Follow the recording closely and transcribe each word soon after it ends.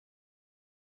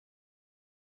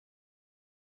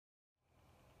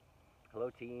Hello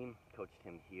team, Coach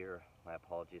Tim here. My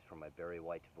apologies for my very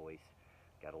white voice.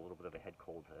 Got a little bit of a head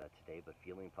cold today, but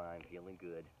feeling fine, feeling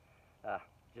good.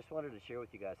 Just wanted to share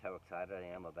with you guys how excited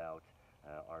I am about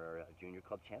our Junior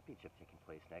Club Championship taking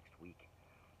place next week.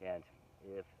 And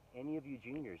if any of you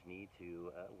juniors need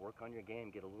to work on your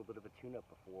game, get a little bit of a tune-up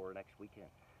before next weekend,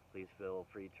 please feel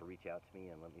free to reach out to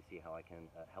me and let me see how I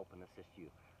can help and assist you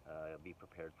be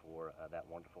prepared for that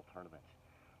wonderful tournament.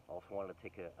 Also wanted to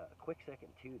take a quick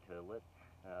second too to let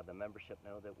the membership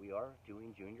know that we are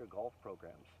doing junior golf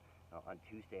programs on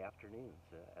Tuesday afternoons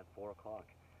at 4 o'clock.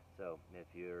 So if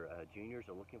your juniors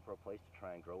are looking for a place to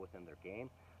try and grow within their game,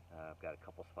 I've got a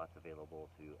couple spots available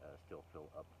to still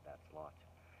fill up that slot.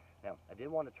 Now, I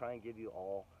did want to try and give you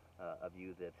all of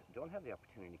you that don't have the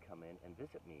opportunity to come in and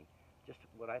visit me just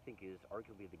what I think is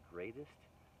arguably the greatest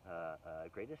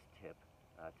tip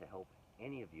to help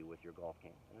any of you with your golf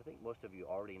game. And I think most of you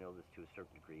already know this to a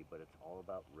certain degree, but it's all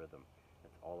about rhythm.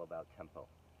 It's all about tempo.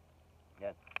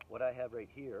 And what I have right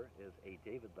here is a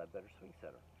David Leadbetter swing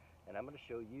setter. And I'm going to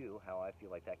show you how I feel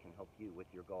like that can help you with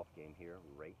your golf game here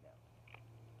right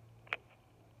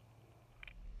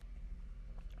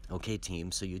now. Okay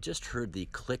team, so you just heard the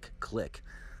click click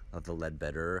of the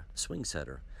Leadbetter swing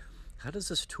setter. How does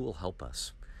this tool help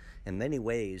us? In many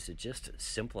ways, it just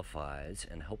simplifies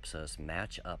and helps us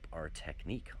match up our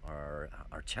technique, our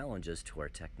challenges to our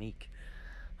technique.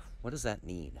 What does that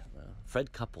mean?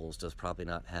 Fred Couples does probably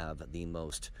not have the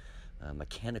most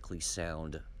mechanically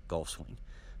sound golf swing,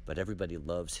 but everybody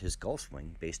loves his golf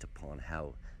swing based upon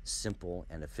how simple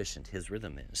and efficient his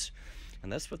rhythm is.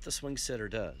 And that's what the swing setter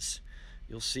does.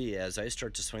 You'll see as I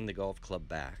start to swing the golf club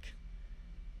back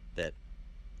that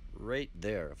right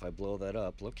there, if I blow that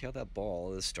up, look how that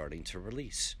ball is starting to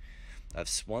release. I've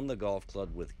swung the golf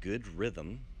club with good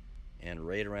rhythm, and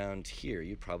right around here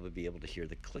you'd probably be able to hear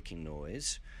the clicking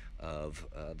noise of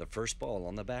the first ball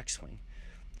on the backswing.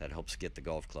 That helps get the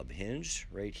golf club hinged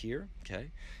right here,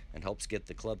 okay, and helps get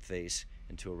the club face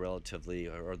into a relatively,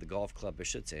 or the golf club I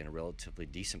should say, in a relatively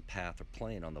decent path or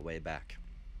plane on the way back.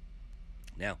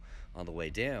 Now, on the way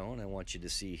down, I want you to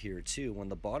see here too when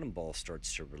the bottom ball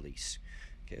starts to release.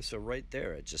 Okay, so right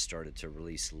there it just started to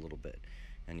release a little bit.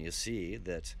 And you see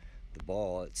that the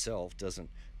ball itself doesn't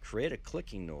create a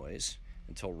clicking noise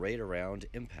until right around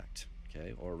impact,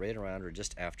 okay, or right around or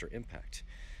just after impact.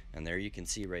 And there you can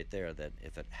see right there that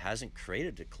if it hasn't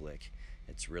created a click,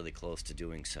 it's really close to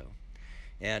doing so.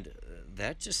 And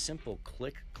that just simple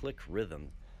click-click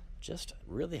rhythm just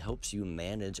really helps you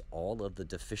manage all of the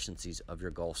deficiencies of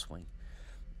your golf swing.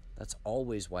 That's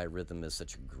always why rhythm is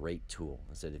such a great tool,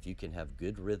 is that if you can have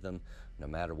good rhythm, no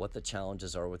matter what the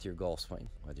challenges are with your golf swing,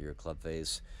 whether your club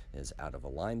face is out of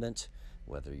alignment,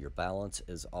 whether your balance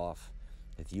is off,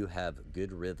 if you have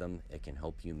good rhythm, it can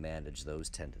help you manage those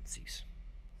tendencies.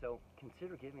 So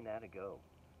consider giving that a go.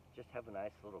 Just have a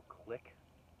nice little click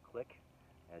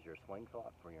as your swing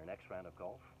thought for your next round of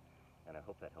golf, and I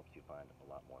hope that helps you find a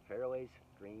lot more fairways,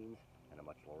 greens, and a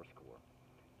much lower score.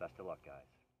 Best of luck, guys.